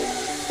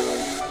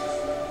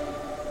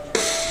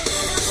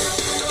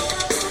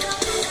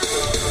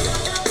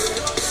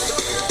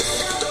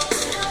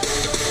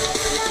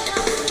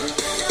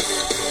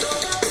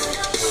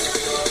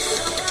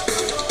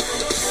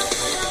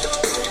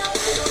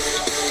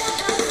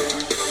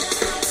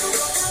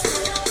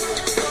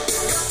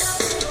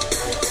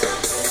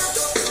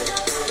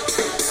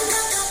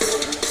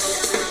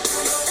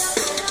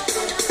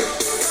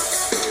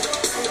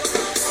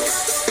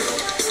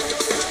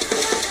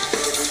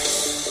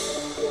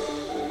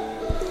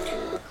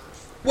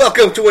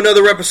Welcome to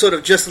another episode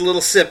of Just a Little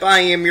Sip. I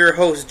am your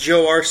host,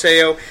 Joe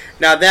Arceo.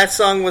 Now, that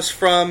song was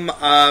from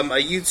a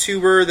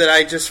YouTuber that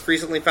I just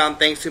recently found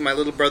thanks to my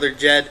little brother,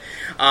 Jed.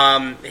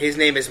 His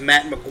name is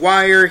Matt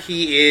McGuire.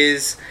 He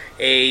is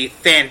a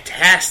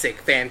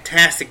fantastic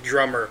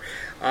drummer.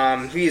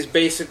 He is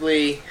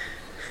basically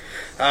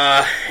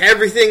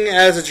everything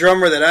as a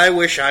drummer that I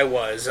wish I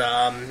was.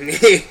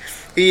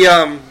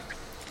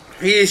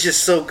 He is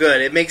just so good.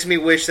 It makes me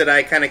wish that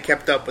I kind of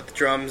kept up with the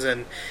drums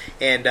and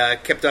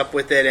kept up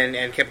with it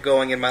and kept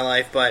going in my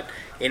life. But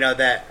you know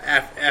that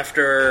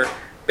after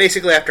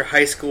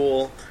high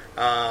school,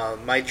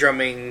 my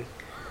drumming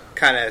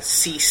kind of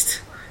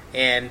ceased.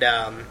 And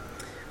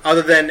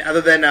other than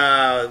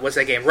what's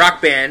that game?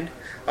 Rock Band.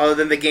 Other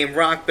than the game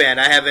Rock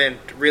Band, I haven't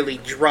really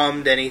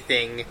drummed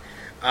anything.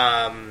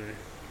 On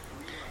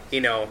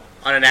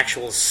an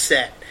actual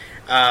set.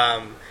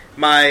 I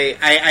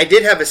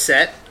did have a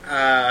set.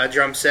 A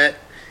drum set,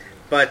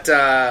 but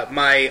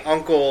my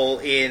uncle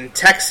in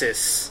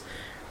Texas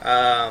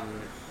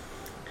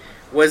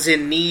was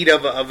in need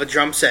of a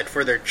drum set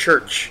for their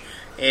church,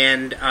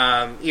 and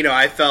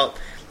I felt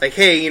like,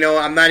 hey,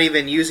 I'm not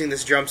even using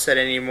this drum set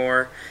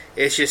anymore.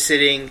 It's just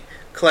sitting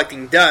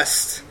collecting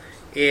dust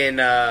in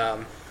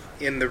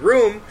the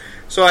room,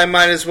 so I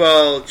might as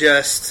well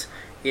just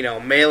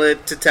mail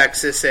it to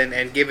Texas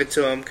and give it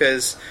to him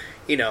because.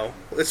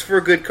 It's for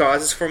a good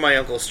cause. It's for my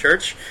uncle's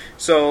church.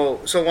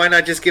 So why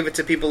not just give it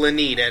to people in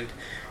need and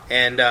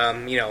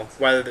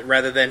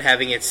rather than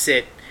having it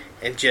sit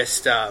and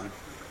just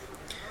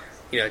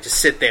just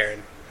sit there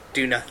and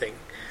do nothing.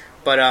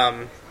 But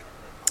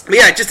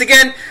yeah, just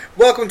again,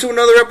 welcome to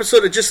another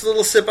episode of Just a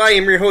Little Sip. I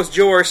am your host,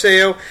 Joe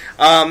Arceo.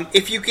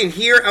 If you can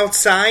hear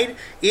outside,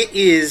 it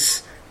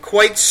is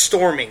quite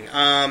storming.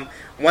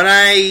 When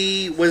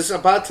I was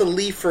about to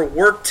leave for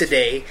work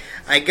today,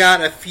 I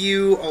got a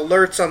few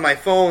alerts on my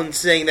phone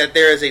saying that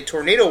there is a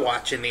tornado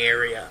watch in the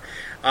area.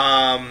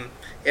 A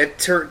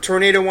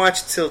tornado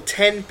watch till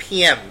 10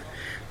 p.m.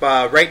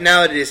 Right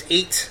now it is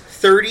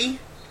 8:30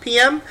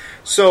 p.m.,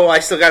 so I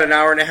still got an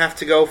hour and a half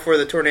to go for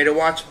the tornado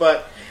watch,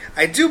 but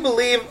I do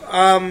believe,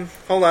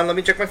 hold on, let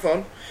me check my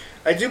phone.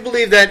 I do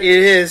believe that it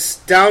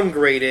is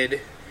downgraded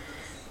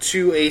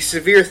to a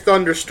severe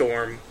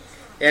thunderstorm,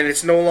 and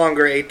it's no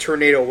longer a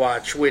tornado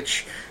watch,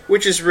 which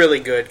is really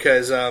good,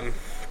 because, I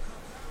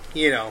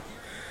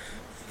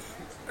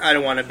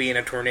don't want to be in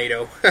a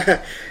tornado.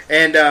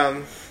 And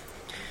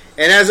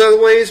as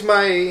always,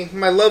 my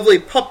lovely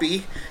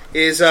puppy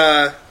is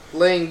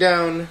laying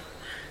down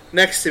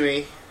next to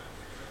me,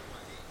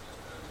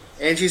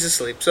 and she's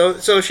asleep.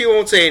 So she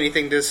won't say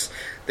anything this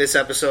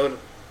episode.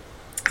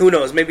 Who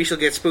knows? Maybe she'll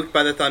get spooked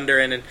by the thunder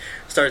and then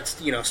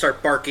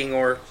start barking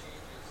or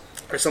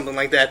something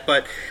like that.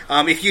 But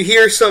if you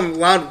hear some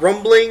loud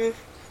rumbling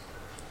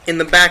in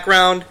the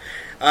background,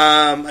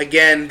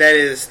 again, that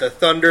is the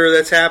thunder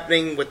that's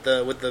happening with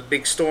the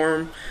big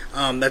storm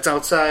that's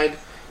outside.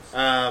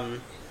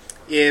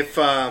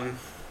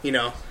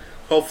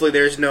 Hopefully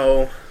there's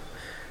no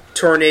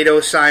tornado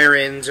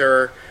sirens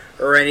or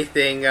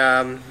anything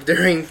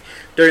during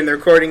the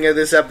recording of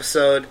this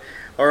episode,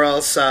 or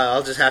else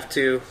I'll just have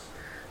to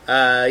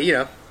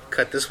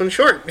cut this one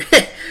short.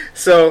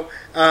 So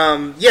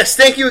yes,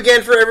 thank you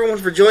again for everyone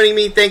for joining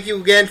me. Thank you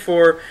again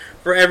for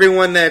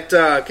everyone that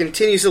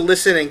continues to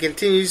listen and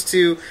continues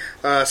to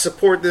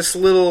support this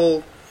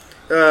little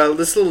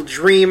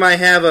dream I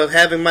have of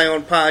having my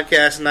own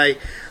podcast, and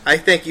I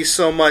thank you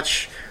so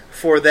much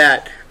for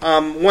that.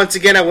 Once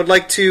again, I would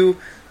like to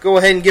go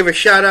ahead and give a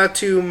shout out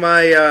to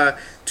my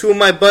two of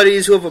my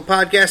buddies who have a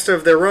podcast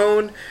of their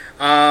own.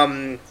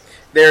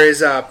 There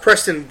is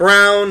Preston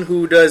Brown,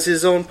 who does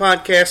his own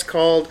podcast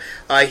called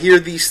Hear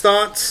These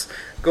Thoughts.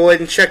 Go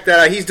ahead and check that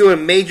out. He's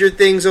doing major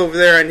things over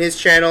there on his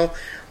channel.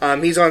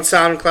 He's on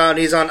SoundCloud,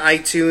 he's on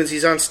iTunes,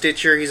 he's on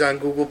Stitcher, he's on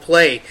Google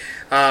Play.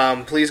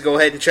 Please go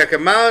ahead and check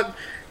him out.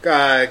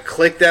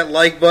 Click that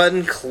like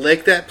button,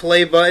 click that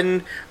play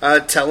button,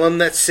 tell him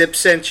that Sip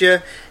sent you,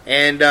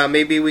 and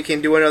maybe we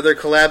can do another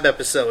collab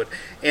episode.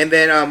 And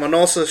then and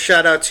also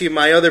shout out to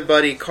my other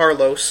buddy,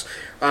 Carlos.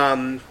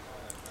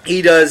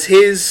 He does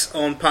his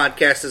own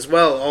podcast as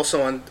well,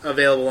 also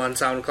available on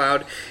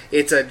SoundCloud.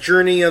 It's a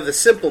Journey of the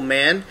Simple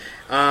Man,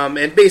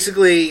 and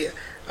basically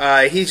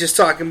he's just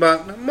talking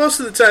about, most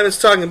of the time it's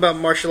talking about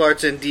martial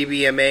arts and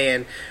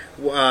DBMA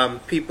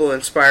and people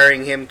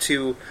inspiring him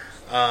to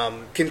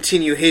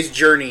continue his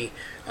journey,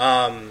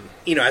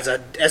 as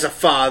a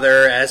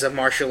father, as a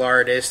martial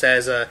artist,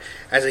 as a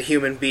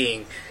human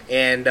being.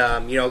 And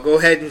go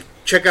ahead and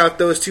check out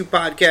those two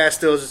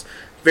podcasts. Those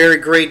very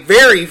great,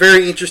 very,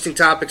 very interesting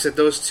topics that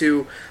those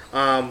two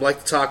like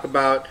to talk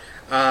about.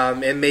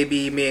 And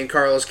maybe me and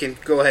Carlos can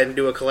go ahead and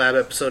do a collab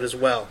episode as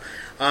well.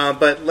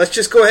 But let's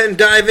just go ahead and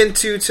dive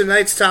into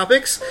tonight's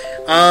topics.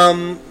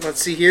 Let's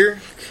see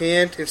here.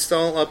 Can't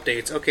install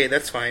updates. Okay,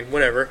 that's fine.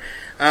 Whatever.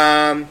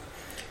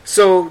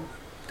 So,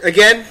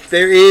 again,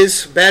 there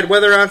is bad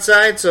weather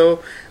outside,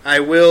 so I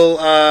will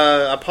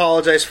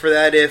apologize for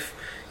that if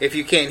if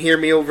you can't hear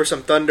me over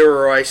some thunder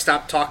or I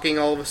stop talking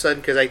all of a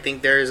sudden because I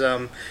think there's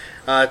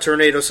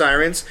tornado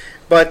sirens.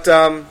 But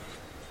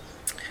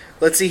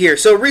let's see here.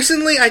 So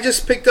recently I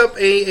just picked up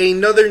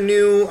another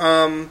new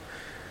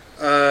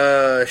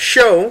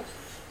show.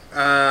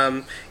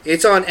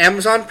 It's on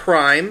Amazon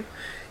Prime.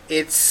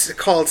 It's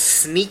called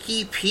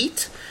Sneaky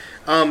Pete.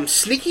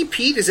 Sneaky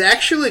Pete is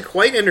actually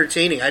quite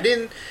entertaining. I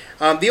didn't.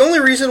 The only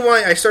reason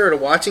why I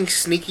started watching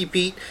Sneaky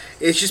Pete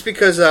is just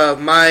because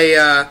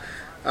my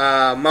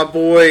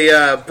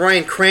boy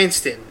Bryan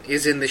Cranston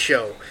is in the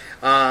show.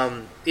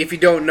 If you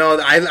don't know,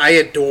 I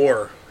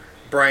adore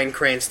Bryan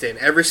Cranston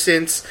ever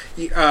since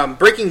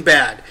Breaking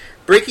Bad.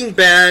 Breaking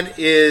Bad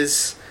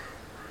is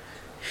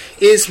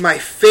my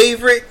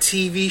favorite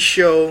TV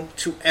show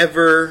to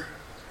ever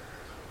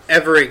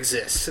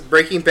exist.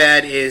 Breaking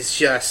Bad is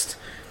just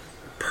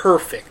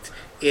perfect.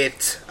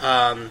 It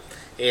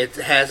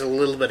has a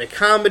little bit of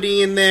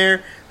comedy in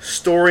there.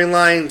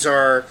 Storylines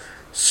are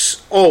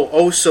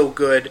so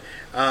good.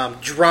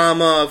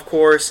 Drama, of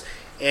course,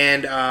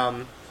 and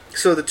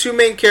so the two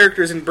main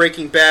characters in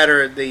Breaking Bad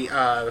are the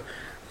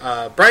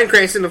Bryan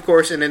Cranston, of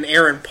course, and then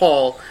Aaron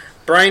Paul.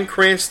 Bryan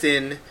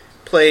Cranston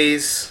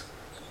plays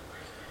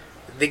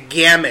the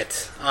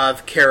gamut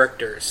of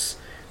characters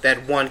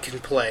that one can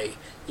play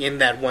in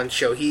that one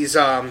show. He's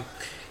a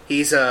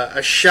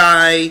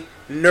shy,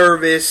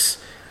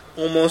 nervous,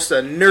 almost a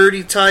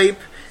nerdy type,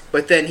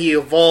 but then he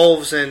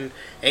evolves and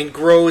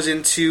grows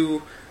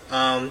into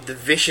the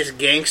vicious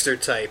gangster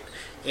type.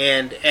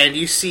 And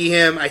you see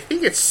him, I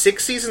think it's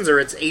 6 seasons or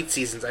it's 8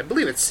 seasons, I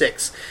believe it's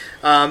 6,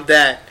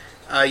 that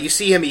you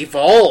see him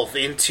evolve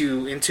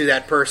into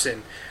that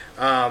person.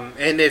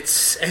 And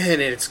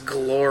it's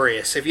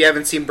glorious. If you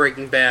haven't seen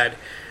Breaking Bad,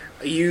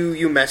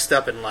 you messed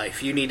up in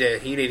life. You need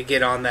to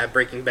get on that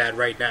Breaking Bad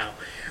right now.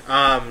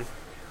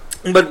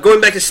 But going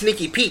back to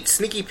Sneaky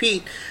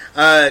Pete,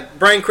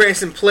 Bryan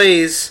Cranston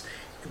plays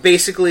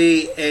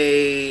basically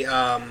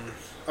a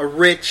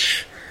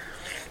rich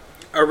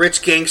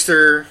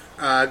gangster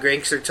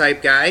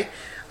type guy.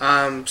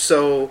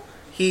 So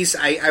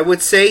I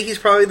would say he's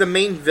probably the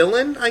main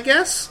villain, I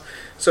guess.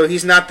 So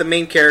he's not the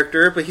main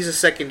character, but he's a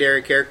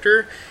secondary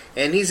character,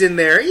 and he's in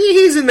there.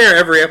 He's in there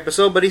every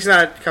episode, but he's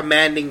not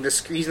commanding the.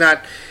 He's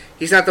not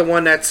the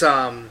one that's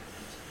that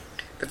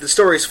the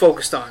story is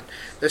focused on.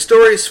 The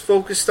story is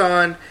focused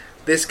on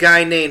this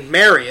guy named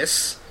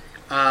Marius,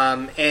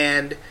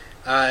 and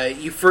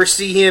you first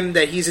see him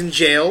that he's in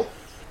jail,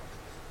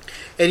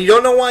 and you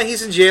don't know why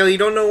he's in jail. You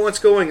don't know what's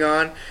going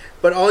on,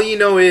 but all you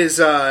know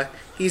is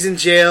he's in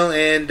jail,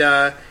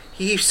 and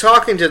he's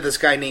talking to this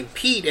guy named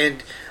Pete,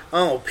 and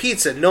oh,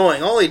 Pete's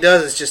annoying. All he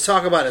does is just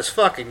talk about his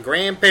fucking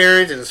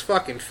grandparents and his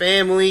fucking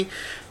family.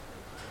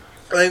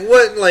 Like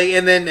what?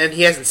 And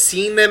he hasn't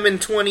seen them in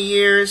 20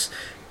 years,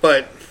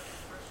 but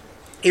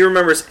he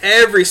remembers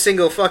every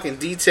single fucking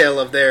detail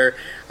of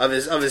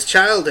his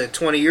childhood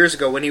 20 years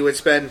ago when he would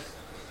spend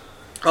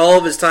all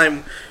of his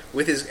time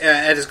with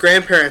at his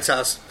grandparents'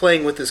 house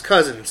playing with his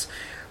cousins.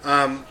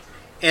 So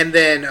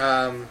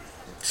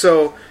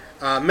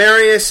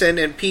Marius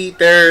and Pete,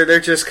 they're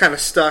just kind of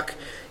stuck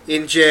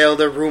in jail.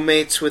 They're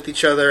roommates with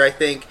each other, I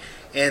think.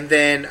 And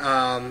then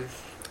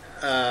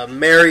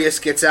Marius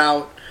gets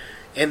out,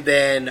 and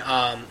then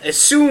as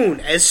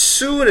soon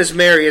as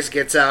Marius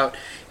gets out,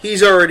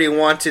 he's already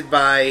wanted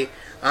by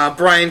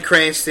Bryan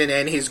Cranston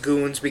and his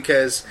goons,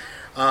 because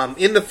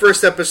in the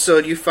first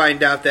episode you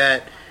find out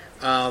that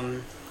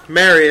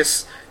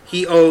Marius,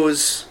 he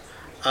owes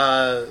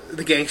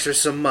the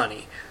gangsters some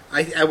money.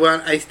 I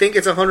think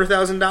it's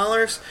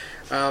 $100,000,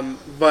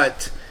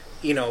 but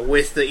you know,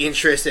 with the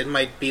interest, it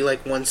might be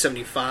like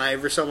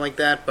 $175 or something like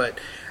that. But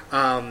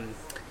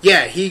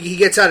yeah, he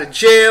gets out of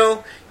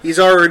jail. He's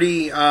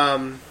already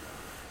on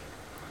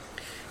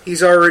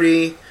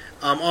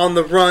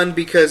the run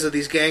because of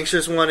these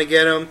gangsters want to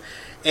get him.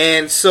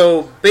 And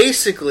so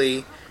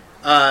basically,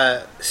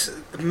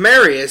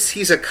 Marius,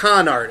 he's a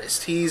con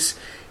artist. He's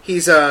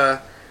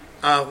a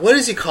what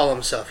does he call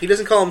himself? He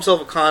doesn't call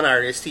himself a con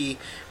artist. He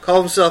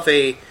calls himself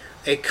a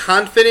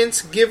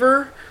confidence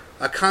giver,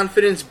 a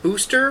confidence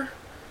booster,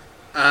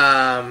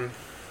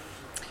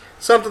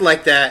 something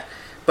like that.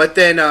 But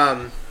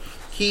then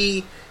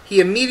he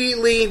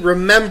immediately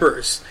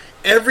remembers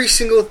every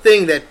single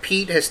thing that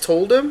Pete has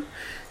told him,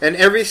 and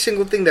every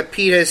single thing that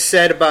Pete has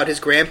said about his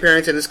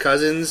grandparents and his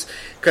cousins,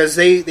 because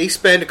they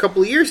spent a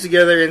couple of years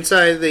together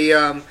inside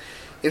the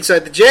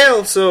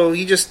jail. So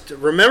he just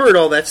remembered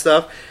all that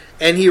stuff,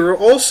 and he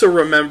also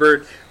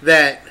remembered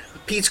that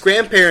Pete's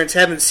grandparents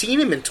haven't seen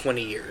him in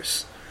 20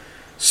 years.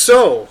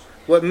 So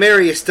what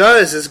Marius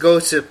does is go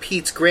to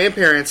Pete's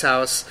grandparents'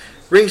 house,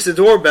 rings the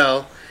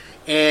doorbell,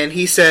 and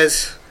he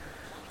says,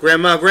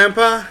 "Grandma,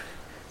 Grandpa,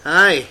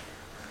 hi,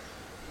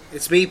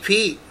 it's me,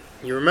 Pete.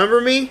 You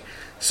remember me?"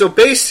 So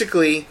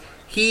basically,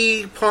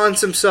 he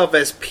pawns himself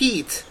as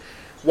Pete,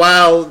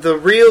 while the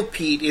real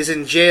Pete is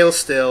in jail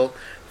still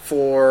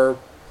for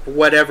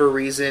whatever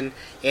reason,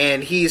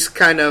 and he's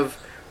kind of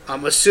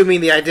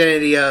assuming the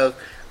identity of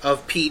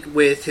Pete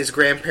with his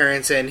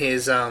grandparents and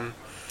his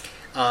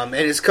and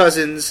his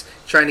cousins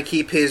trying to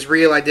keep his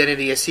real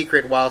identity a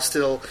secret while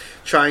still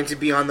trying to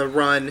be on the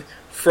run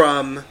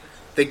from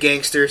the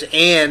gangsters.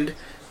 And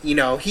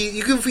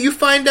you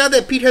find out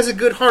that Pete has a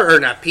good heart, or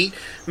not Pete,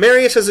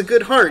 Marius has a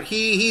good heart.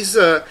 He's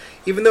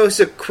even though he's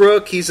a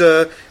crook, he's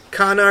a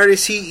con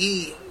artist.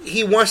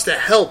 He wants to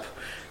help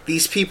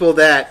these people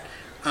that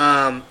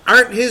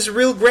aren't his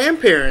real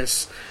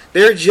grandparents.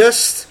 They're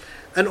just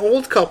an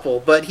old couple,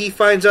 but he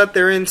finds out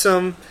they're in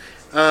some.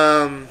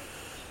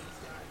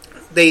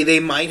 They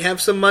might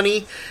have some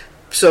money,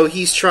 so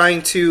he's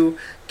trying to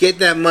get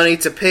that money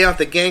to pay off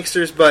the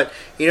gangsters. But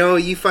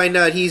you find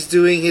out he's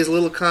doing his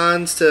little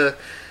cons to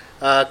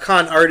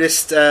con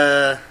artist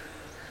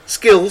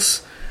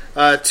skills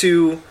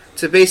to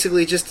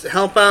basically just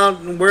help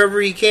out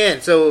wherever he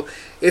can. So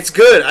it's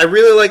good. I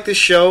really like this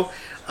show.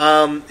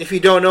 If you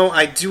don't know,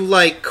 I do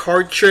like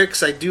card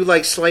tricks. I do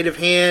like sleight of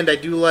hand. I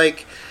do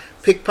like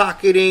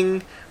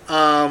pickpocketing.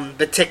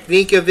 The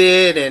technique of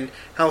it and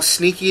how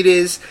sneaky it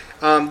is.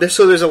 There's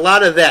a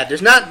lot of that.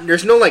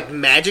 There's no like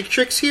magic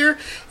tricks here.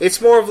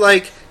 It's more of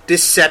like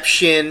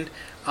deception,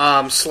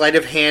 sleight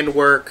of hand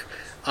work,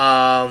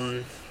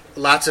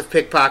 lots of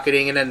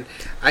pickpocketing, and then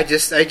I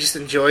just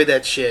enjoy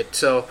that shit.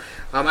 So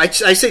I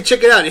say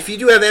check it out if you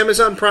do have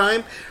Amazon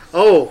Prime.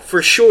 Oh,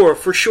 for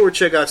sure,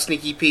 check out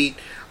Sneaky Pete.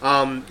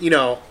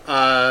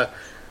 I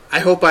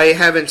hope I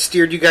haven't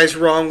steered you guys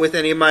wrong with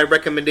any of my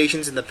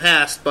recommendations in the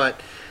past,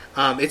 but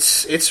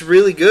it's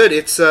really good.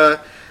 It's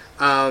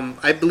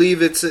I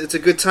believe it's a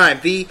good time.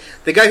 The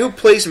guy who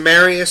plays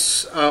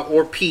Marius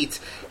or Pete,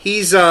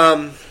 he's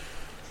what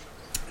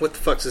the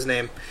fuck's his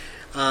name?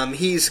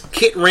 He's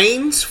Kit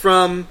Raines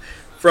from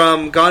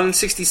Gone in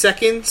 60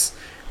 Seconds.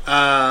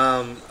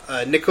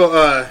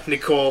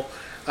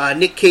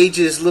 Nick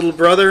Cage's little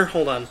brother.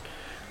 Hold on.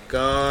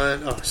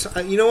 Gone. Oh, so,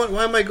 you know what?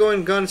 Why am I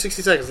going Gone in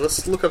 60 Seconds?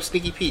 Let's look up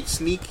Sneaky Pete.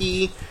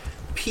 Sneaky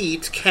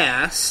Pete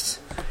cast.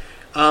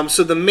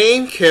 So the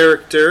main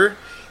character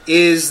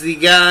is the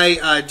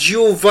guy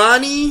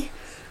Giovanni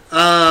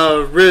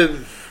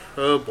Ribisi?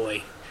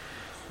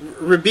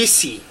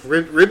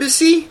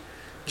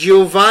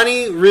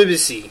 Giovanni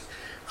Ribisi.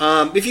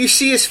 If you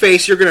see his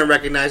face, you're going to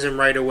recognize him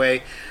right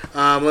away.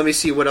 Let me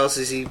see what else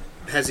has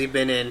he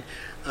been in.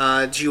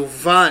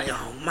 Giovanni.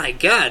 Oh my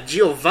God,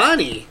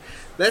 Giovanni.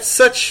 That's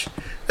such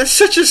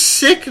a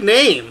sick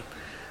name.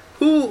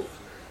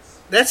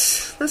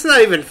 That's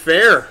not even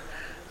fair.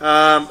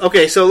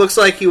 Okay, so it looks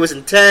like he was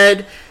in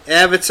Ted,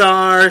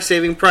 Avatar,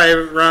 Saving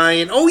Private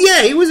Ryan. Oh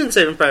yeah, he was in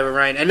Saving Private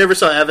Ryan. I never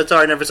saw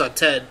Avatar, I never saw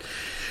Ted,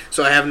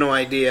 so I have no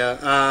idea.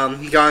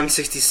 Gone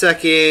 60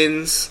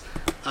 Seconds,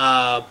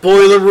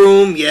 Boiler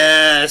Room,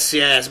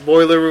 yes,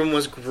 Boiler Room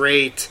was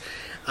great.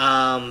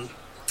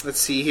 Let's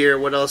see here,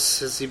 what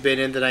else has he been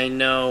in that I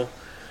know?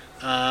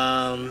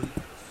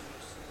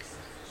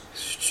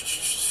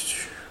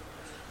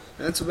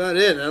 That's about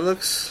it. That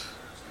looks...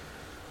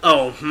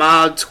 Oh,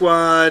 Mod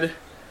Squad.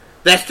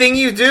 That Thing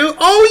You Do?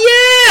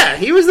 Oh, yeah!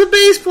 He was the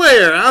bass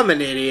player. I'm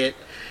an idiot.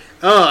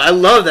 Oh, I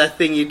love That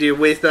Thing You Do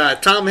with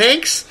Tom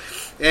Hanks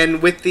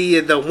and with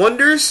the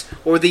Wonders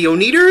or the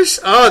Oneaters.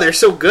 Oh, they're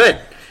so good.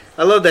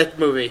 I love that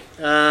movie.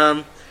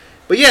 But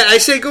yeah, I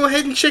say go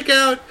ahead and check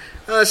out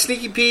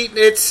Sneaky Pete.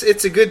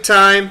 It's a good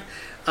time.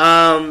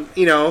 I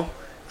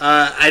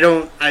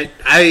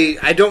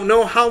don't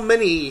know how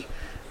many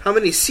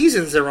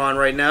seasons they're on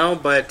right now,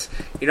 but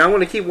I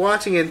want to keep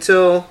watching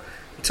until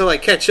I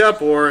catch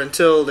up or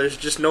until there's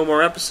just no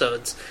more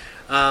episodes.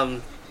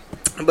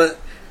 But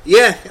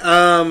yeah,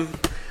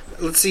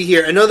 let's see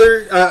here.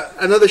 Another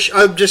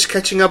I'm just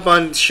catching up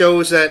on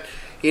shows that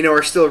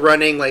are still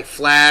running, like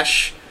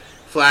Flash.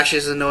 Flash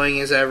is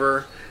annoying as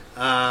ever,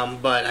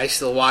 but I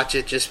still watch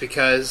it just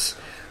because.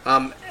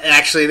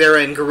 Actually, they're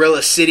in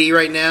Gorilla City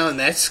right now, and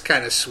that's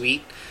kind of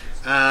sweet.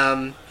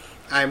 I'm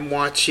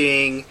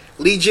watching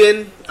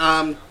Legion.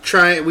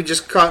 We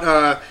just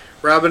caught.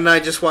 Robin and I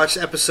just watched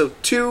episode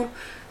 2.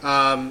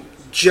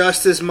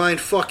 Just as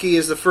mindfucky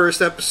as the first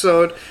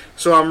episode,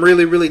 so I'm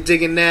really, really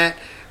digging that.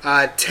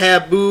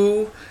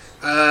 Taboo.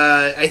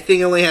 I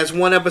think only has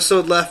one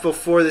episode left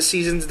before the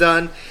season's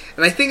done,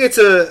 and I think it's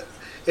a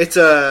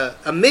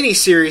mini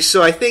series.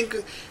 So I think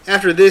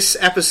after this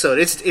episode,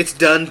 it's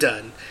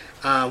done.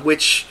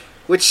 Which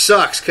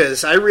sucks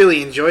because I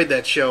really enjoyed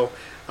that show.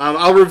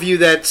 I'll review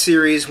that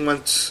series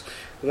once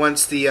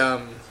the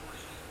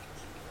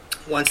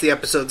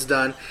episode's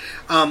done.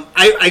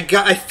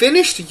 I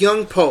finished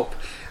Young Pope.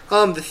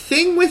 The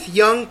thing with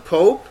Young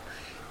Pope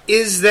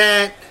is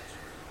that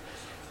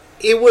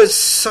it was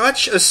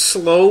such a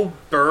slow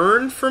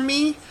burn for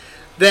me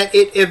that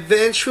it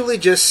eventually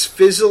just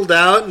fizzled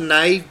out and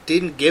I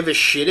didn't give a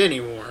shit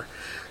anymore.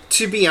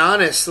 To be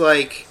honest,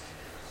 it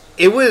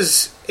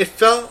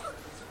felt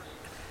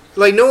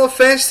like, no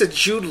offense to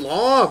Jude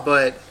Law,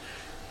 but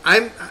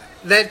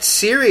that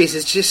series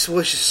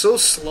was just so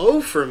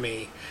slow for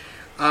me.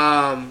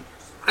 I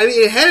mean,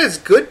 it had its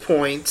good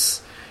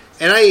points,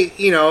 and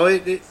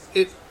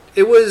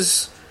it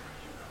was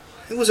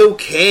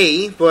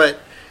okay, but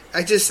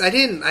I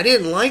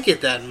didn't like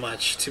it that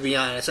much, to be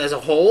honest. As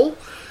a whole,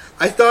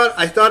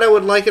 I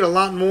would like it a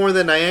lot more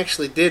than I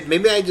actually did.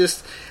 Maybe I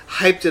just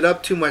hyped it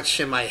up too much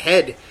in my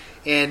head,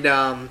 and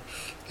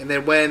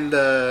then when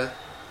the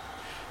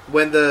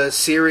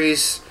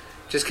series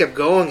just kept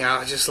going, I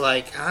was just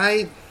like,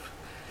 I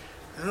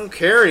don't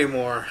care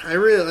anymore. I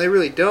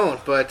really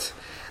don't. But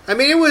I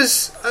mean, it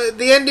was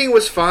the ending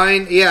was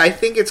fine. Yeah, I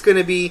think it's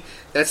gonna be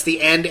that's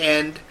the end,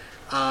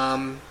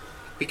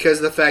 because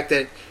of the fact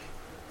that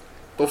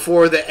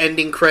before the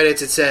ending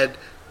credits it said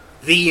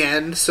the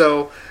end.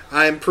 So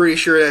I'm pretty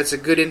sure that's a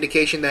good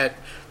indication that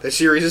the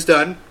series is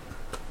done.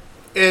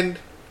 And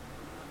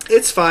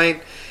it's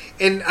fine.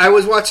 And I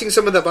was watching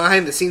some of the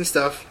behind-the-scenes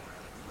stuff,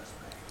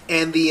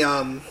 and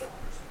the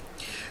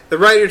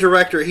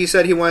writer-director, he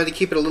said he wanted to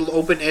keep it a little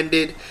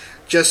open-ended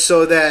just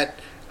so that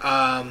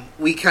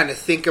we kind of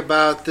think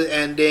about the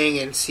ending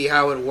and see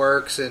how it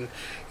works, and,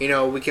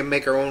 we can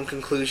make our own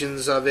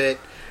conclusions of it.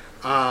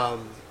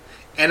 And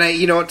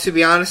to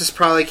be honest, it's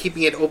probably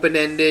keeping it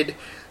open-ended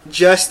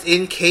just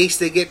in case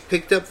they get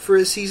picked up for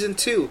a season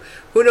 2.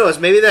 Who knows?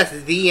 Maybe that's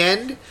the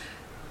end,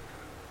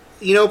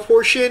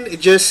 portion.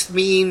 It just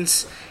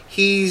means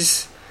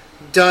he's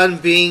done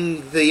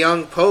being the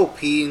young pope.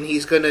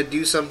 He's going to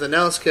do something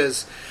else,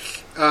 because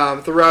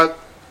through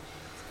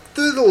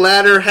the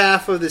latter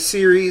half of the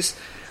series,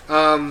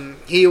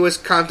 he was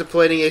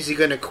contemplating, is he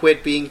going to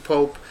quit being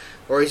pope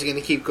or is he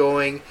going to keep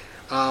going?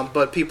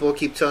 But people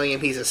keep telling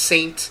him he's a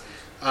saint,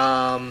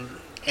 and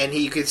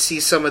you could see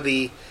some of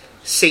the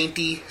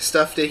sainty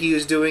stuff that he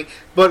was doing,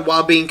 but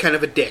while being kind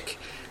of a dick.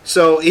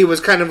 So he was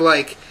kind of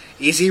like,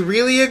 is he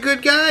really a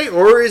good guy,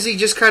 or is he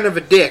just kind of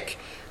a dick?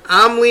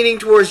 I'm leaning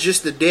towards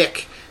just the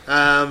dick.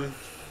 But,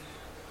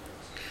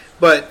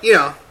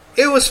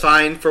 it was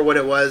fine for what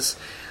it was.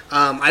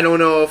 I don't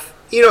know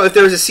if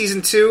there was a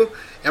season 2,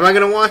 am I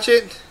going to watch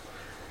it?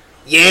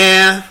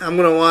 Yeah, I'm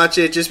going to watch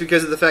it just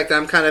because of the fact that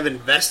I'm kind of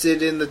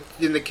invested in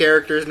the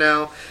characters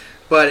now.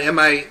 But am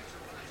I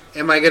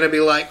going to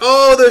be like,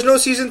 oh, there's no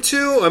season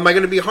 2? Am I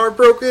going to be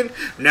heartbroken?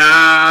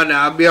 Nah,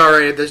 I'll be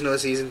alright if there's no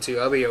season 2.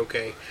 I'll be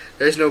okay.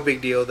 There's no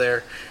big deal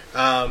there.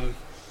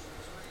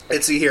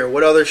 Let's see here.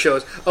 What other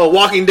shows? Oh,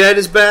 Walking Dead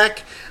is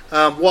back.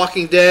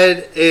 Walking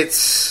Dead,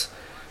 it's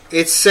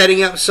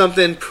setting up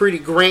something pretty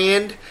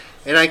grand,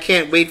 and I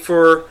can't wait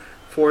for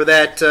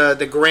that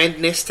the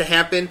grandness to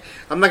happen.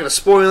 I'm not going to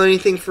spoil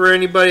anything for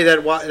anybody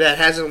that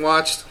hasn't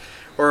watched,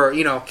 or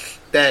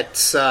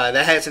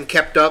that hasn't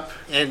kept up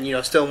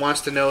and still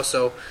wants to know.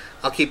 So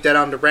I'll keep that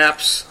on the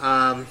wraps.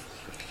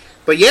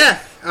 But yeah,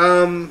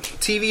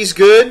 TV's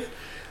good.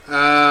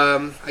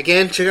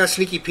 Again, check out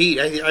Sneaky Pete.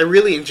 I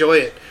really enjoy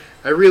it.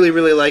 I really,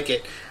 really like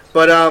it.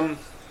 But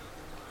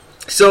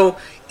so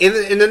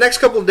in the next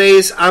couple of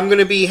days, I'm going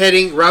to be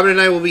Robin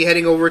and I will be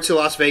heading over to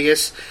Las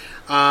Vegas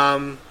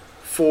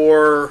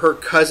for her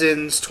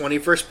cousin's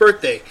 21st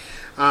birthday.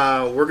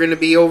 We're going to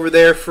be over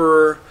there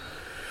for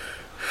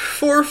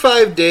 4 or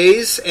 5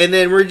 days, and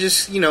then we're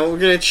just, we're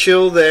going to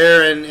chill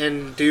there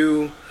and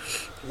do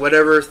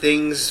whatever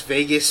things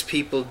Vegas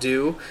people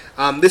do.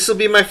 This will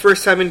be my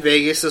first time in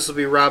Vegas. This will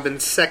be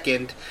Robin's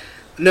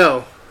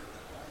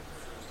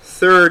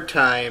third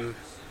time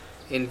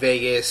in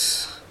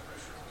Vegas,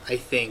 I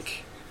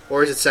think.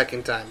 Or is it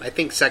second time? I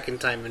think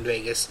second time in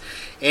Vegas.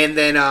 And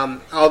then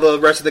all the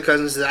rest of the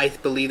cousins, I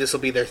believe this will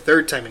be their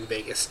third time in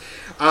Vegas.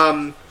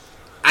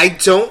 I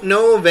don't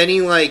know of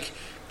any,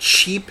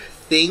 cheap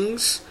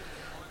things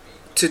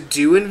to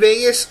do in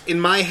Vegas. In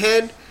my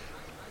head,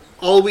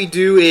 all we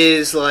do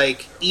is,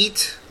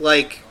 eat,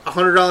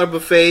 $100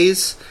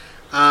 buffets,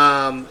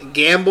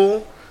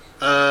 gamble,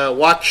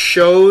 watch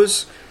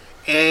shows,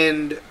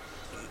 and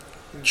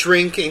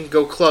drink and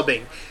go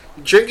clubbing.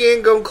 Drinking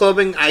and go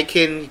clubbing, I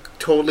can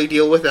totally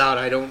deal without.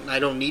 I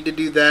don't need to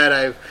do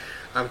that.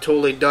 I'm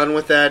totally done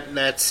with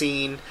that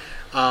scene.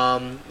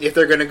 If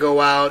they're gonna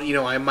go out,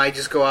 I might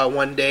just go out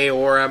one day,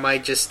 or I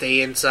might just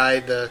stay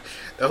inside the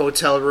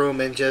hotel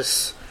room and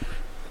just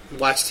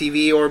watch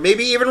TV, or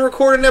maybe even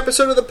record an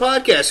episode of the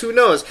podcast. Who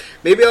knows?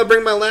 Maybe I'll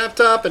bring my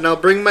laptop and I'll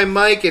bring my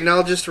mic and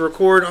I'll just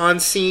record on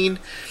scene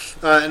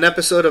an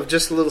episode of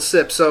Just a Little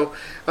Sip. So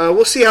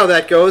we'll see how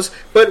that goes.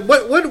 But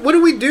what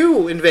do we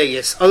do in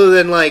Vegas other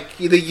than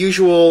the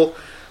usual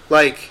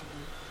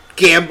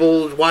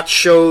gamble, watch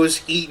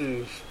shows, eat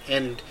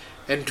and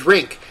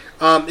drink?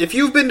 If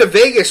you've been to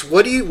Vegas,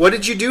 what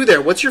did you do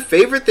there? What's your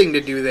favorite thing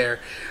to do there?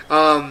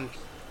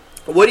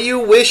 What do you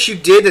wish you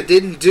did that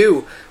didn't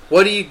do?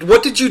 What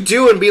did you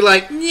do and be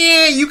like,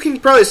 yeah, you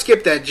can probably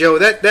skip that, Joe.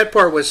 That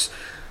part was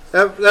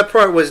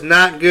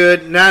not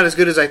good, not as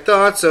good as I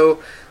thought.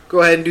 So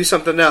go ahead and do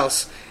something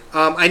else.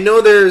 I know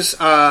there's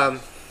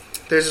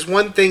this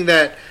one thing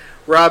that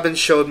Robin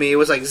showed me. It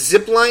was like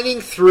zip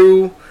lining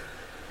through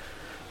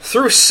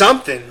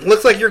something. It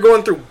looks like you're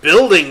going through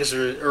buildings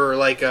or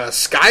like a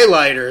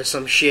skylight or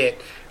some shit.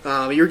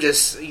 You're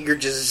just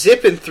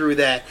zipping through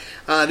that.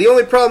 The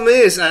only problem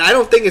is I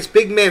don't think it's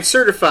big man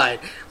certified.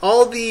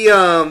 All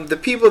the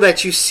people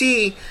that you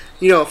see,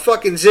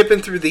 fucking zipping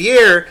through the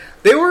air,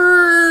 they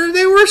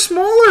were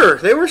smaller.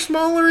 They were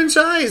smaller in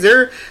size.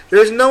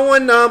 There's no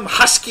one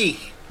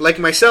husky like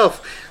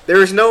myself.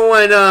 There is no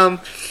one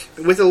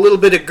with a little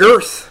bit of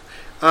girth,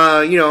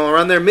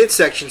 around their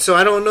midsection. So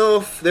I don't know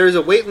if there's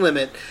a weight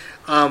limit.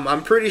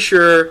 I'm pretty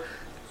sure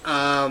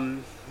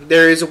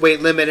there is a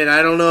weight limit, and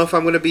I don't know if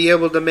I'm going to be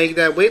able to make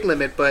that weight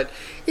limit. But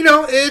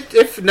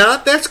if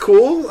not, that's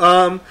cool.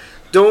 I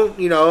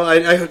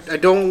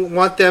don't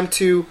want them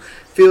to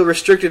feel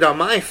restricted on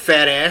my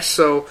fat ass.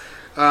 So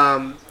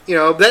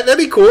that'd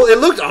be cool. It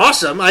looked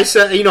awesome. I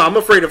said, I'm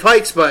afraid of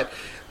heights, but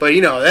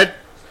that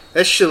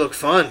shit looked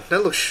fun.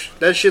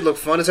 That shit looked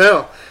fun as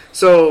hell.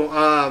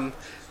 So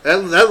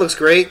that looks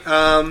great.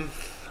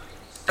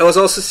 I was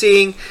also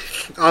seeing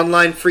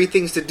online free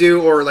things to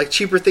do, or like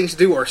cheaper things to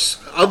do, or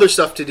other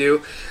stuff to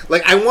do.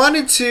 Like I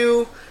wanted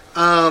to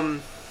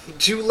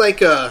do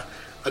like a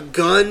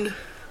gun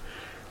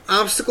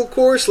obstacle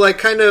course, like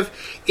kind of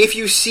if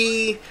you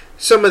see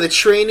some of the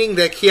training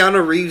that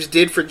Keanu Reeves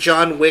did for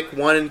John Wick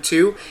 1 and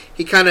 2,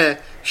 he kind of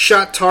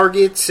shot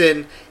targets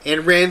and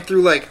ran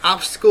through like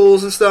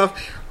obstacles and stuff.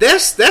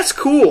 That's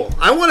cool.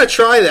 I want to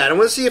try that. I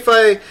want to see if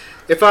I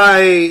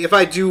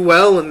do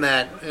well in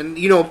that. And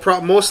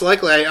most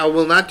likely I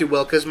will not do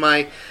well because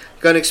my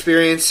gun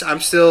experience, I'm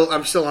still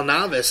a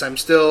novice. I'm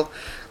still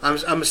a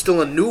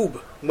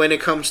noob when it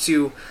comes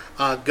to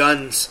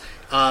guns.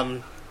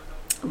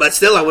 But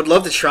still, I would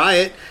love to try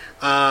it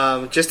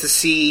just to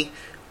see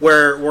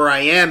where I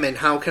am and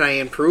how can I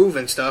improve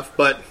and stuff.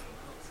 But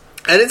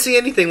I didn't see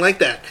anything like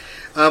that.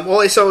 All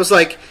I saw was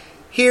like,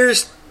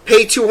 here's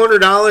pay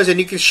 $200 and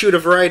you can shoot a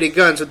variety of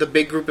guns with a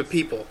big group of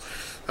people.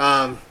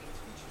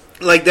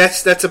 Like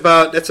that's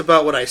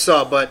about what I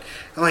saw. But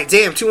I'm like,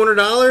 damn,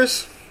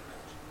 $200?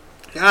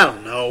 I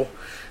don't know.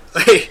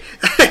 Like,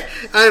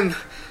 I'm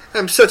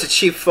such a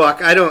cheap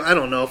fuck. I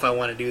don't know if I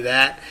want to do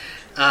that.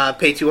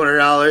 Pay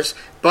 $200,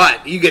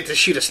 but you get to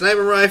shoot a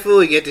sniper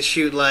rifle. You get to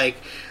shoot like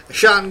a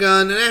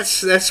shotgun, and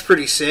that's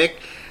pretty sick.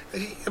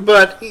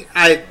 But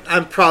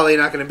I'm probably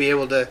not going to be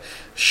able to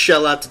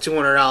shell out the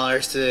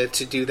 $200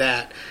 to do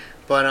that.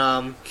 But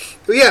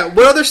yeah,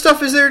 what other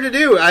stuff is there to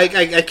do?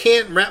 I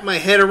can't wrap my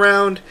head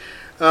around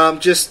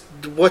just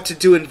what to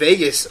do in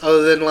Vegas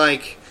other than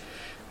like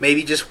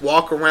maybe just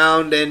walk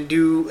around and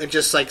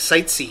just like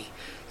sightsee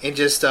and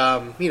just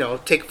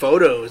take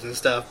photos and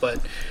stuff. But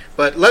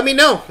let me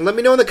know. Let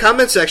me know in the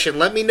comment section.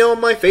 Let me know on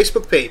my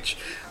Facebook page.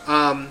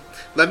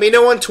 Let me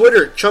know on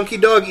Twitter.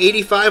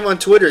 ChunkyDog85 on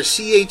Twitter.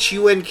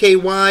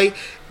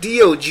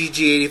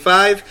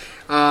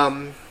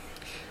 ChunkyDog85.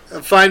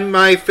 Find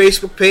my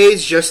Facebook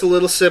page, Just a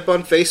Little Sip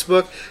on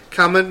Facebook.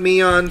 Comment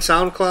me on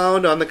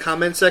SoundCloud on the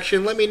comment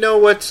section. Let me know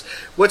what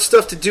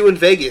stuff to do in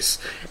Vegas.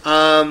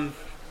 Now,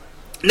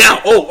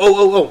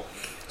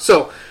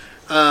 So,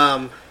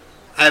 I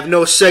have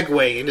no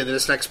segue into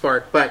this next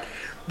part, but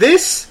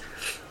this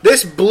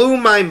blew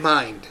my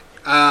mind.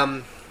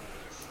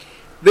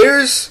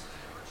 There's,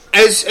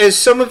 as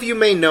some of you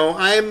may know,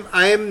 I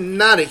am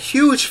not a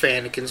huge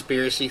fan of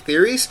conspiracy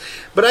theories,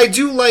 but I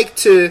do like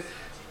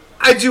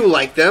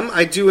them.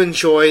 I do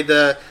enjoy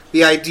the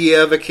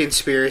idea of a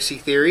conspiracy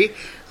theory.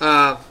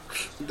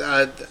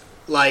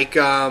 Like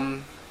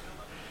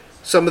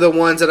some of the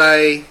ones that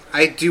I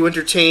do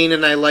entertain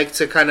and I like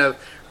to kind of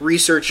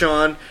research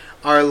on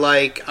are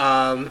like,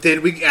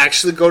 did we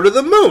actually go to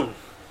the moon?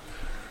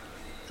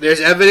 There's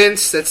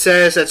evidence that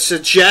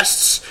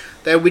suggests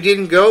that we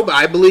didn't go, but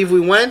I believe we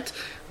went.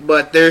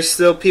 But there's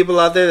still people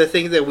out there that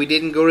think that we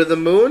didn't go to the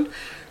moon.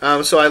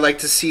 So I like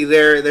to see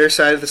their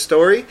side of the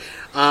story.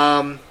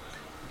 The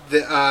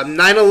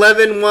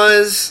 9/11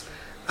 was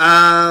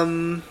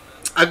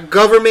a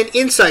government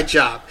inside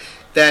job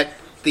that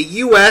the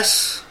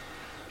U.S.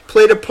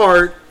 played a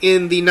part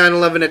in the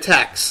 9/11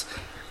 attacks.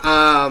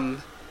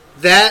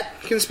 That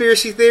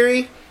conspiracy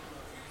theory,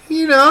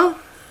 I'm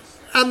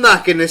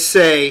not going to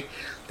say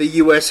the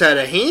U.S. had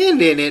a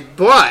hand in it,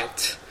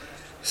 but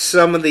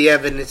some of the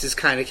evidence is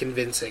kind of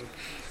convincing.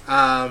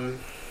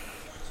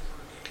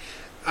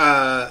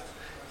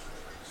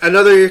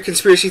 Another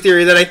conspiracy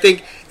theory that I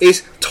think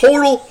is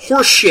total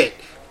horseshit,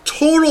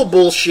 total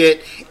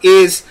bullshit,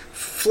 is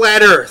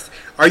flat Earth.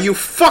 Are you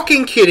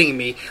fucking kidding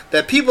me?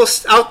 That people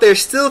out there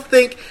still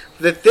think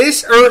that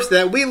this Earth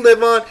that we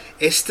live on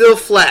is still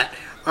flat?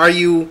 Are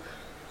you?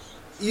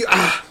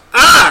 I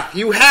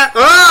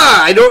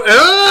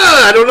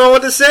don't know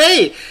what to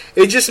say.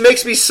 It just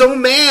makes me so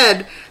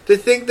mad to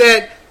think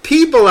that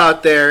people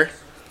out there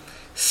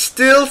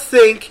still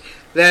think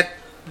that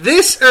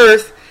this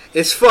Earth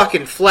is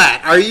fucking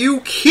flat. Are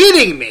you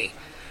kidding me?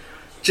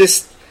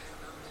 Just,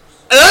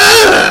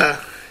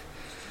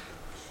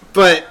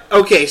 But,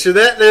 okay, so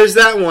there's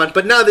that one.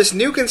 But now this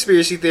new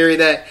conspiracy theory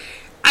that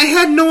I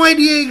had no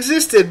idea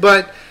existed,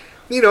 but,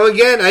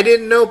 again, I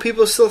didn't know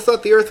people still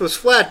thought the Earth was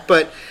flat.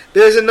 But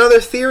there's another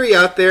theory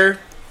out there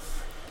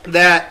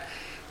that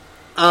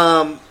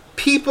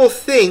people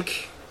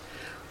think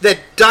that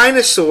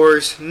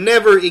dinosaurs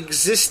never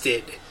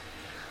existed.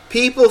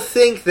 People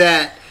think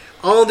that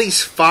all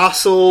these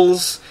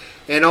fossils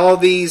and all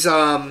these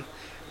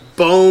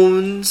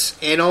bones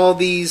and all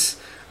this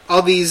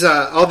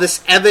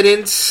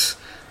evidence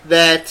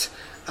that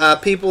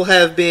people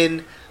have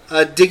been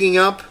digging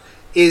up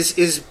is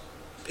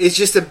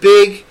just a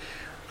big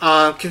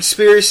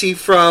conspiracy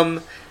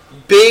from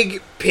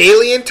big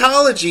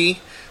paleontology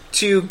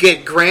to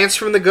get grants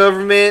from the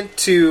government,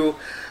 to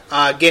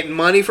get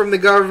money from the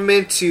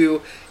government,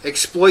 to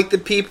exploit the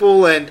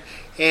people, and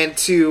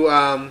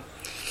to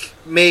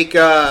make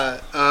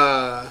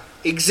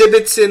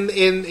exhibits in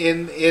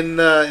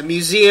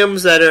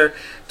museums that are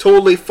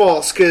totally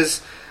false.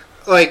 Because,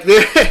 like,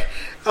 they're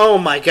oh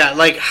my god,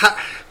 like, how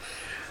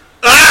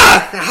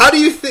do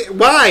you think?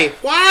 Why,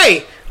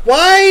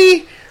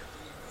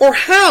 or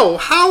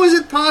how is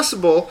it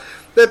possible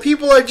that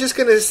people are just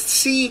going to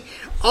see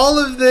all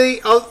of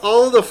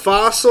the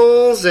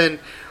fossils and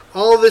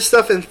all of this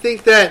stuff and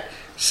think that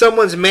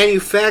someone's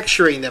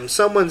manufacturing them,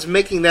 someone's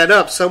making that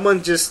up,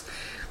 someone's just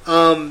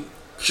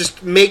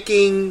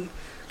making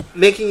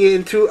it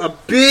into a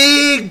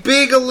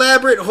big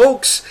elaborate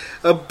hoax,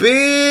 a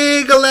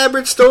big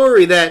elaborate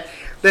story that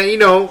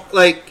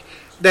like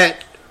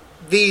that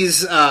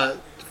these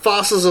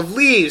fossils of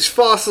leaves,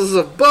 fossils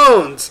of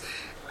bones,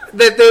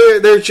 that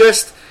they're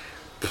just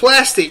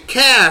plastic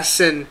casts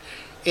and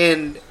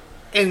oh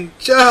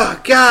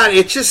god,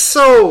 it's just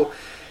so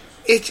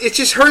it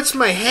just hurts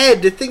my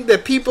head to think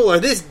that people are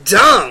this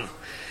dumb.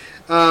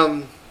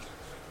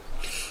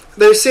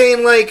 They're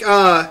saying like,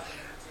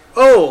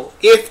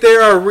 if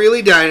there are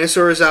really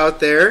dinosaurs out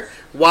there,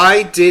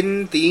 why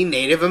didn't the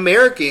Native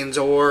Americans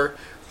or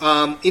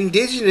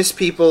indigenous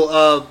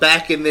people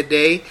back in the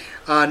day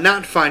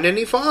not find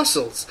any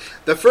fossils?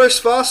 The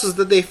first fossils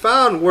that they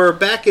found were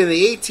back in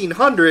the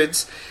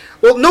 1800s.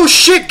 Well, no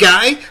shit,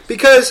 guy,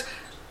 because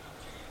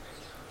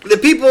the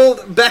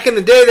people back in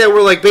the day that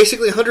were like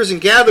basically hunters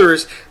and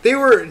gatherers, they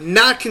were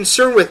not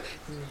concerned with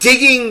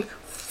digging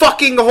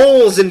fucking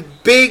holes in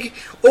big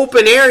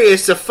open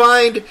areas to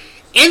find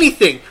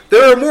anything. They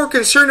were more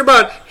concerned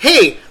about,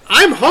 hey,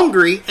 I'm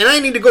hungry and I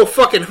need to go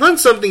fucking hunt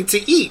something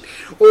to eat.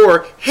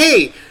 Or,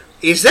 hey,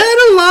 is that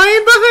a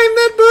lion behind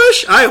that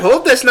bush? I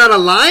hope that's not a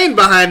lion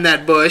behind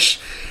that bush.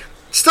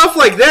 Stuff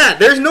like that.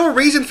 There's no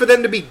reason for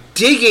them to be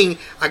digging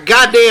a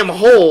goddamn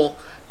hole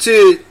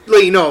to,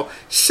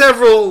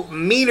 several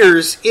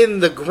meters in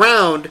the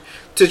ground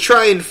to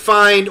try and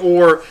find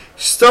or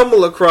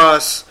stumble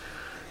across,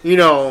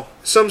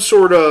 some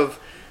sort of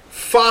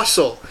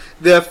fossil.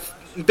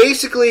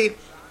 Basically,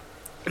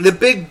 the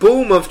big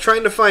boom of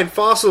trying to find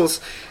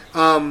fossils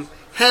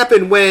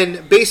happened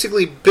when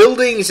basically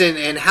buildings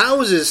and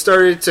houses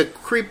started to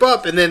creep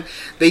up, and then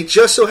they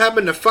just so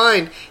happened to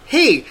find,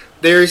 hey,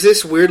 there's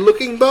this weird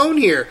looking bone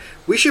here.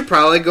 We should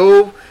probably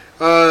go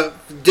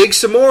dig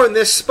some more in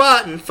this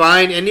spot and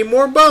find any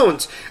more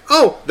bones.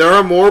 Oh, there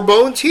are more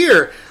bones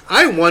here.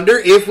 I wonder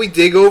if we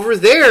dig over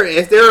there,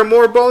 if there are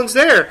more bones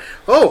there.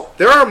 Oh,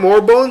 there are more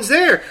bones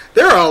there.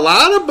 There are a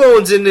lot of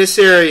bones in this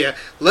area.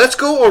 Let's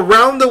go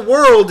around the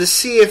world to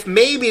see if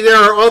maybe there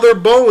are other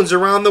bones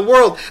around the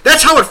world.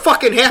 That's how it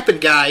fucking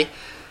happened, guy.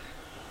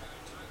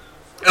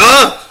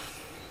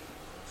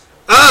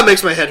 It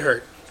makes my head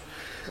hurt.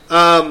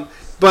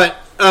 But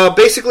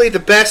basically the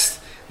best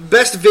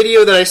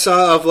video that I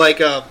saw of like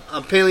a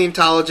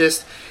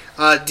paleontologist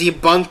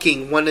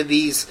debunking one of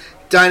these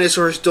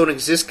dinosaurs don't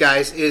exist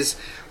guys is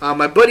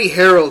my buddy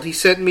Harold. He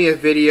sent me a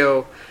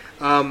video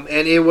and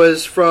it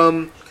was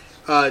from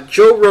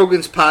Joe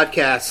Rogan's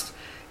podcast.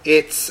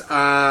 It's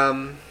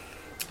the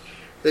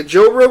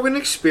Joe Rogan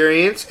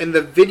Experience, and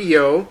the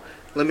video,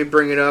 let me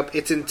bring it up,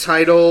 it's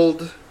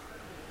entitled,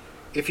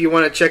 if you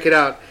want to check it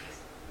out,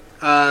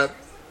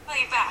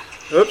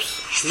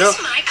 oops, no,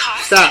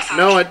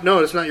 stop, no,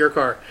 it's not your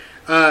car.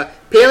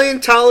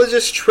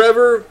 Paleontologist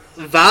Trevor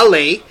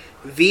Valle,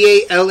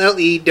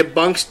 V-A-L-L-E,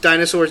 debunks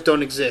dinosaurs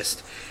don't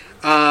exist.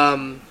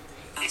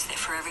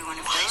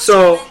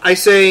 So I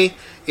say,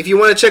 if you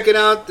want to check it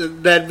out,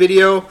 that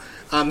video,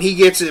 he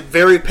gets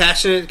very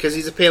passionate because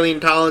he's a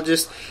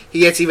paleontologist.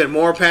 He gets even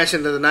more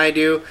passionate than I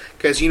do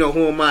because,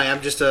 who am I?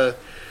 I'm just a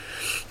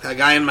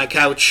guy on my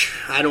couch.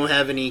 I don't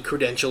have any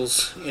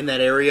credentials in that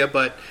area,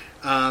 but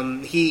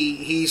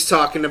he's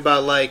talking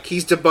about, like,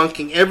 he's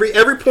debunking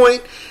every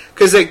point,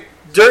 because like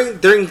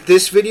during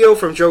this video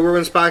from Joe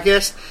Rogan's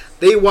podcast,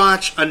 they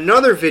watch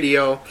another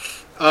video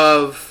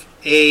of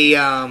a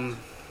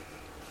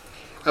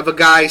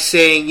guy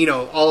saying,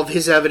 all of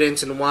his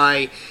evidence on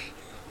why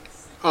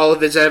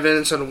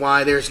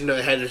there's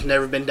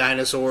never been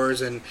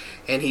dinosaurs, and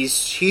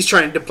he's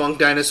trying to debunk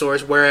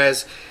dinosaurs,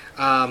 whereas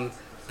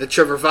the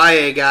Trevor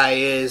Valle guy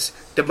is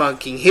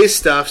debunking his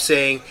stuff,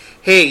 saying,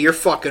 hey, you're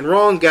fucking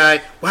wrong,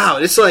 guy. Wow,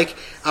 it's like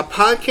a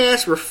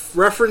podcast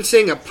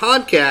referencing a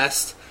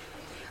podcast.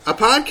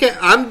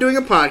 I'm doing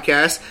a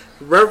podcast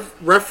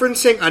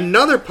referencing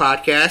another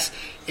podcast,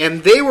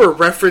 and they were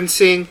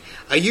referencing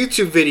a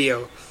YouTube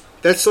video.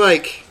 That's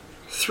like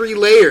 3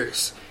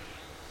 layers.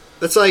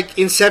 That's like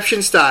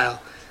Inception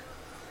style.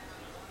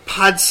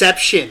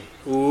 Podception.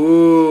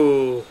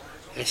 Ooh,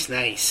 that's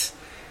nice.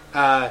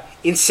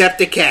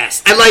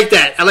 Incepticast. I like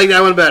that. I like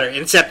that one better.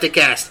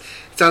 Incepticast.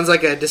 It sounds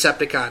like a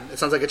Decepticon. It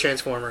sounds like a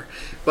Transformer.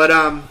 But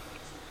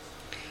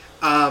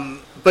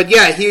But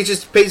yeah, he was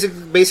just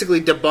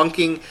basically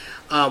debunking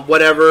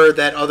whatever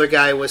that other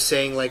guy was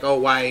saying, like, oh,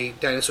 why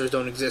dinosaurs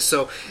don't exist.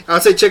 So I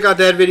would say check out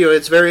that video.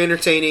 It's very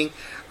entertaining.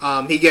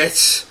 He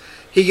gets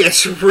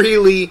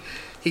really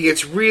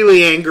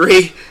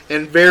angry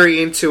and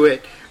very into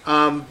it.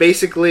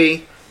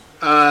 Basically,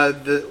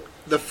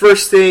 the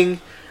first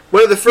thing,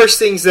 one of the first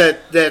things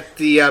that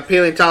the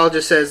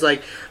paleontologist says,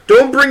 like,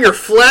 don't bring your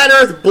flat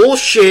Earth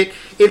bullshit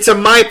into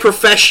my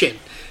profession.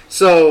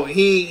 So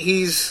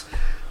he's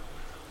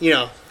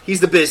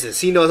the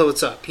business. He knows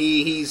what's up.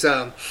 He's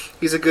a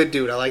good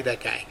dude. I like that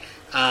guy.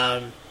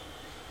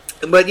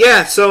 But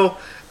yeah, so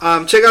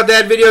check out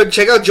that video.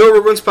 Check out Joe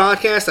Rogan's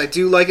podcast. I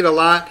do like it a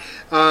lot.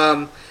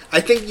 I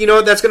think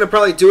that's going to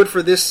probably do it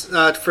for this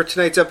for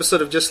tonight's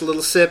episode of Just a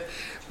Little Sip.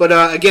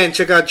 But again,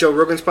 check out Joe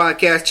Rogan's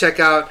podcast.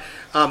 Check out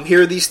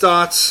Hear These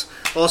Thoughts,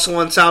 also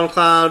on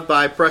SoundCloud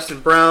by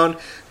Preston Brown.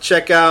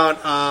 Check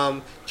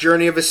out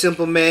Journey of a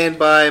Simple Man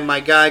by my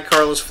guy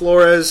Carlos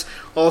Flores,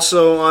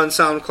 also on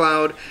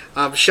SoundCloud.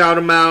 Shout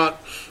him out.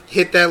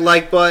 Hit that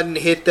like button.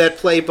 Hit that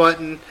play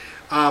button.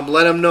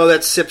 Let him know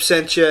that Sip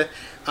sent you.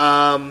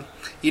 What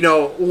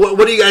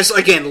do you guys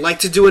again like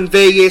to do in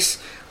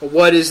Vegas?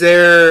 What is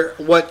there?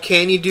 What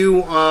can you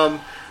do?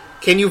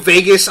 Can you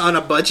Vegas on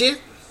a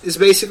budget? Is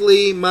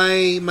basically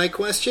my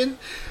question.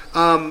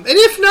 And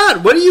if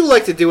not, what do you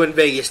like to do in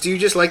Vegas? Do you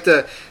just like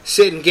to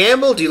sit and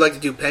gamble? Do you like to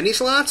do penny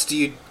slots? Do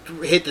you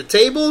hit the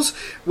tables?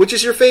 Which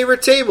is your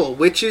favorite table?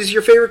 Which is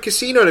your favorite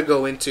casino to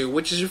go into?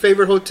 Which is your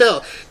favorite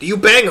hotel? Do you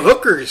bang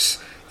hookers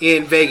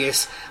in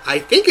Vegas? I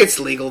think it's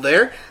legal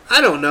there. I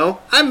don't know.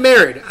 I'm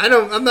married.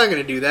 I'm not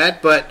going to do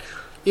that, but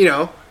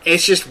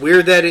it's just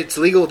weird that it's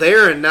legal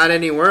there and not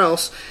anywhere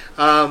else.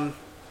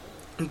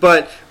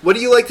 But what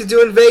do you like to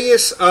do in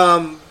Vegas?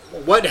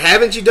 What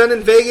haven't you done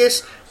in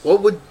Vegas?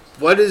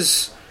 What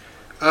is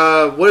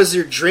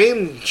your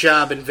dream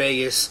job in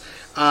Vegas?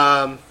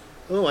 I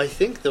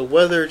think the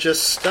weather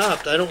just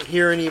stopped. I don't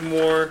hear any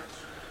more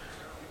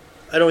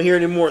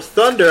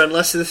thunder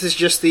unless this is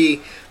just the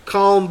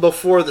calm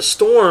before the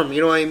storm.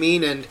 You know what I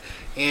mean? And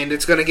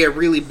it's going to get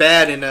really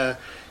bad in the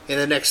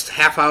next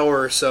half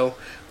hour or so.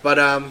 But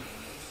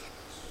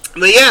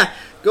yeah,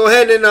 go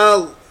ahead and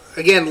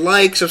again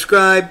like,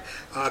 subscribe,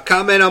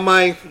 comment on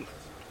my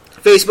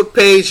Facebook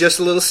page, Just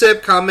a Little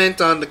Sip.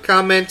 Comment on the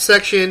comment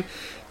section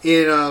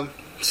in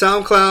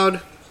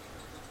SoundCloud.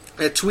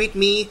 Tweet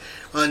me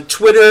on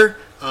Twitter.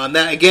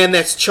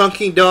 That's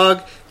Chunky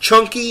Dog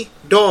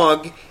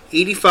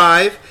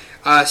 85.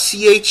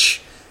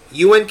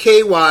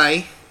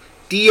 CHUNKY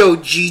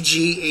DOGG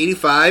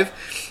 85.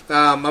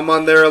 I'm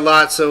on there a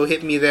lot, so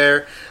hit me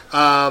there.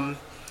 And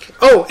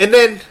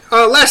then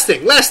last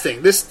thing.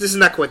 This is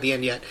not quite the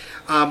end yet.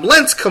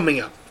 Lent's coming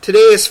up. Today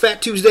is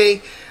Fat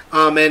Tuesday.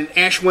 And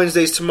Ash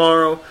Wednesday's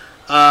tomorrow.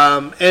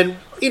 And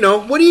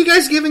what are you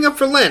guys giving up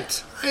for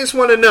Lent? I just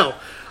want to know.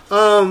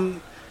 Are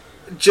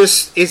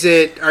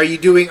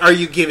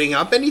you giving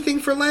up anything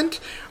for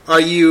Lent?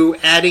 Are you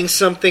adding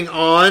something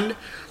on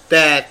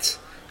that,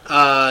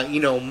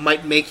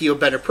 might make you a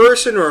better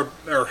person or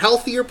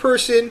healthier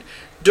person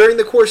during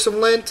the course of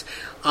Lent?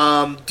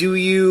 Do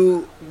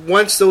you,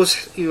 once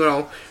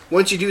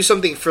you do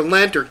something for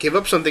Lent or give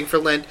up something for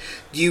Lent,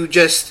 do you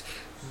just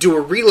do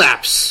a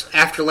relapse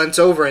after Lent's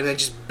over and then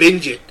just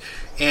binge it,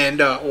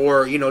 and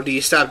or do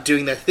you stop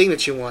doing that thing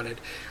that you wanted?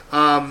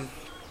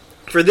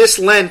 For this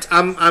Lent,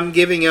 I'm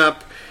giving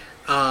up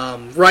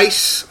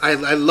rice.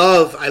 I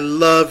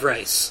love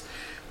rice.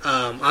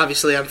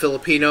 Obviously, I'm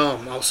Filipino.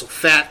 I'm also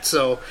fat,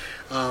 so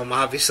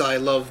obviously I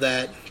love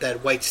that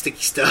white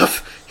sticky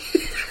stuff.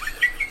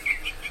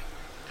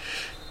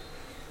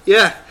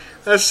 Yeah,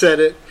 I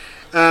said it.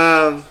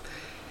 I'm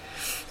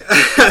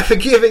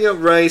giving up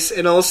rice,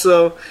 and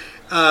also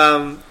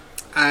I'm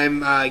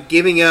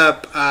giving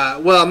up,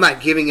 I'm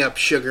not giving up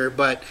sugar,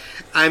 but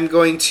I'm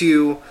going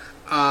to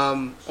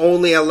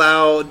only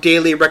allow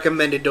daily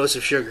recommended dose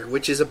of sugar,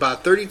 which is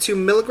about 32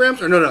 milligrams,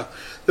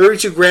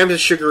 32 grams of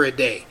sugar a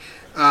day.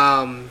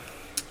 So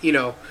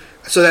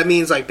that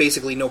means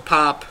basically no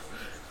pop,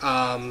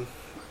 not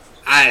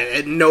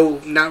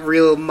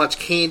real much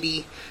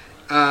candy,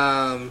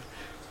 try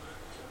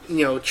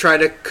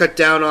to cut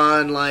down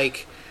on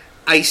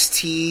iced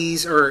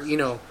teas or,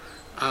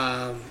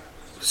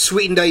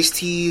 sweetened iced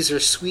teas or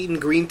sweetened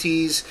green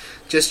teas.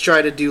 Just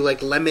try to do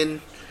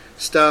lemon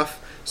stuff.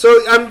 So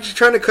I'm just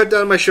trying to cut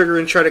down my sugar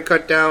and try to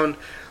cut down,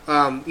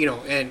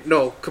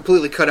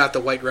 completely cut out the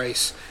white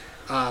rice,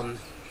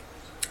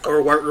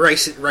 or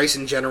rice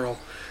in general.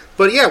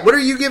 But yeah, what are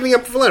you giving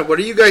up for Lent? What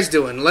are you guys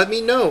doing? Let me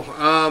know.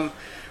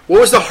 What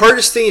was the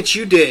hardest thing that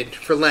you did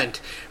for Lent?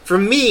 For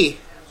me,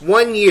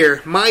 one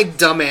year, my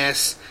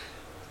dumbass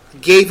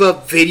gave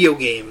up video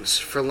games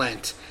for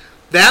Lent.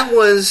 That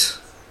was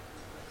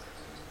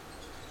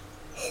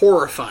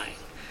horrifying,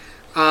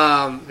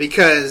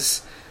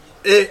 because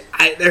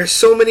there's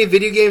so many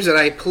video games that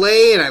I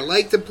play and I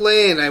like to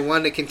play and I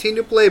want to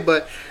continue to play,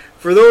 but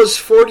for those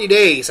 40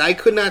 days, I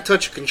could not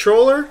touch a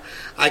controller,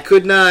 I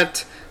could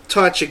not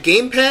touch a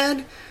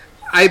gamepad,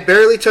 I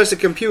barely touched a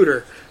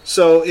computer.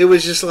 So it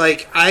was just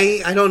like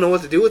I don't know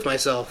what to do with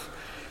myself.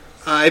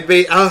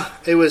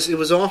 It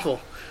was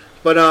awful.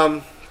 But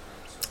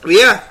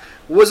yeah,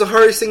 what was the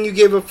hardest thing you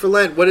gave up for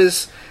Lent? What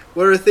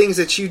are the things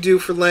that you do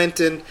for Lent?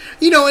 And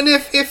and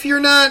if you're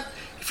not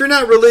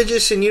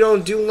religious and you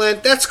don't do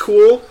Lent, that's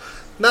cool,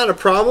 not a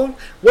problem.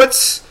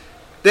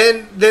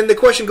 Then the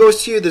question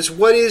goes to you: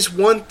 what is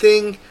one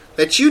thing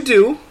that you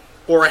do,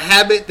 or a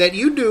habit that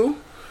you do,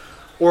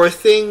 or a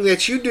thing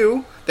that you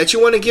do that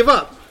you want to give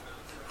up?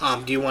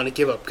 Do you want to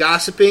give up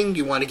gossiping? Do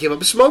you want to give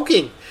up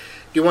smoking? Do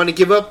you want to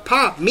give up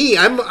pop? Me,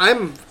 I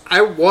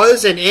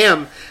was and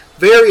am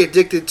very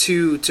addicted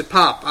to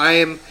pop.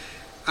 I'm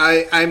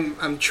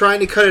trying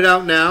to cut it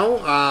out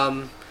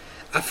now.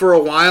 For a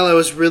while, I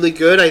was really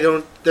good.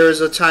 There was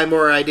a time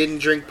where I didn't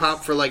drink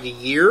pop for like a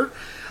year,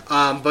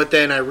 but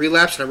then I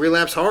relapsed, and I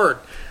relapsed hard.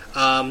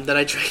 Then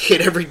I drank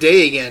it every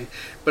day again.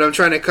 But I'm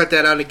trying to cut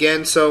that out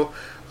again. So,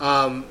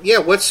 yeah,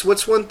 what's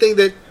one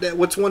thing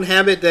what's one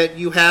habit that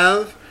you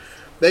have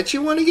that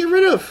you want to get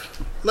rid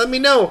of? Let me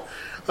know.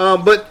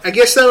 But I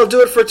guess that'll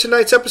do it for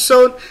tonight's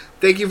episode.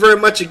 Thank you very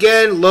much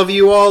again. Love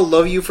you all.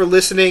 Love you for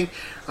listening.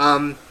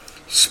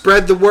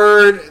 Spread the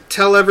word.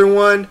 Tell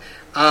everyone.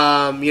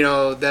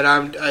 That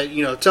I'm.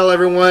 Tell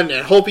everyone.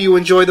 And hope you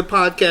enjoy the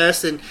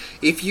podcast. And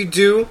if you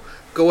do,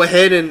 go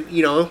ahead and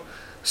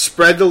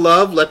spread the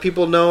love. Let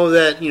people know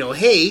that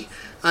hey,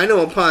 I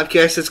know a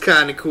podcast that's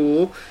kind of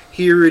cool.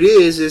 Here it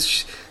is.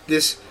 It's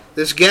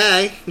this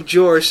guy,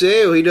 Joe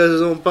Arceo, he does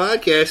his own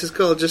podcast. It's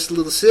called Just a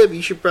Little Sip.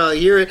 You should probably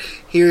hear it.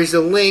 Here's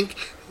the link,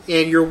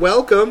 and you're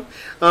welcome.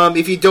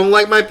 If you don't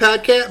like my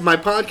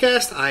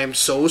podcast, I am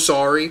so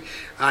sorry.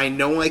 I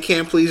know I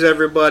can't please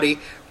everybody,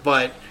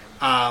 but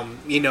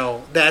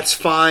that's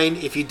fine.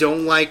 If you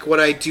don't like what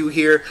I do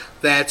here,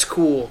 that's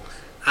cool.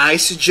 I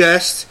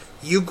suggest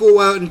you go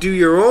out and do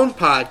your own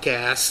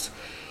podcast,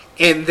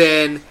 and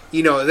then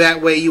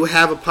that way you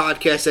have a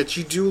podcast that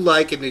you do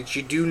like and that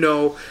you do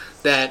know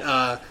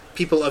that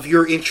people of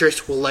your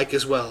interest will like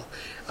as well.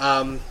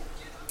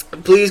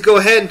 Please go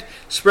ahead,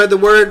 spread the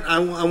word. I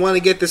want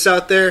to get this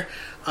out there.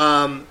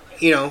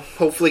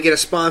 Hopefully get a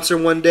sponsor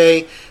one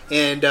day,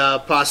 and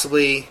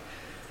possibly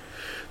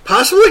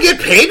get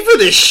paid for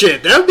this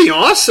shit. That would be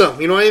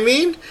awesome. You know what I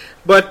mean?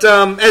 But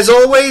as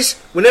always,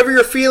 whenever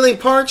you're feeling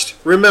parched,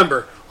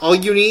 remember, all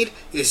you need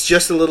is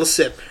just a little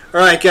sip. All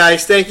right,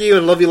 guys, thank you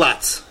and love you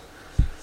lots.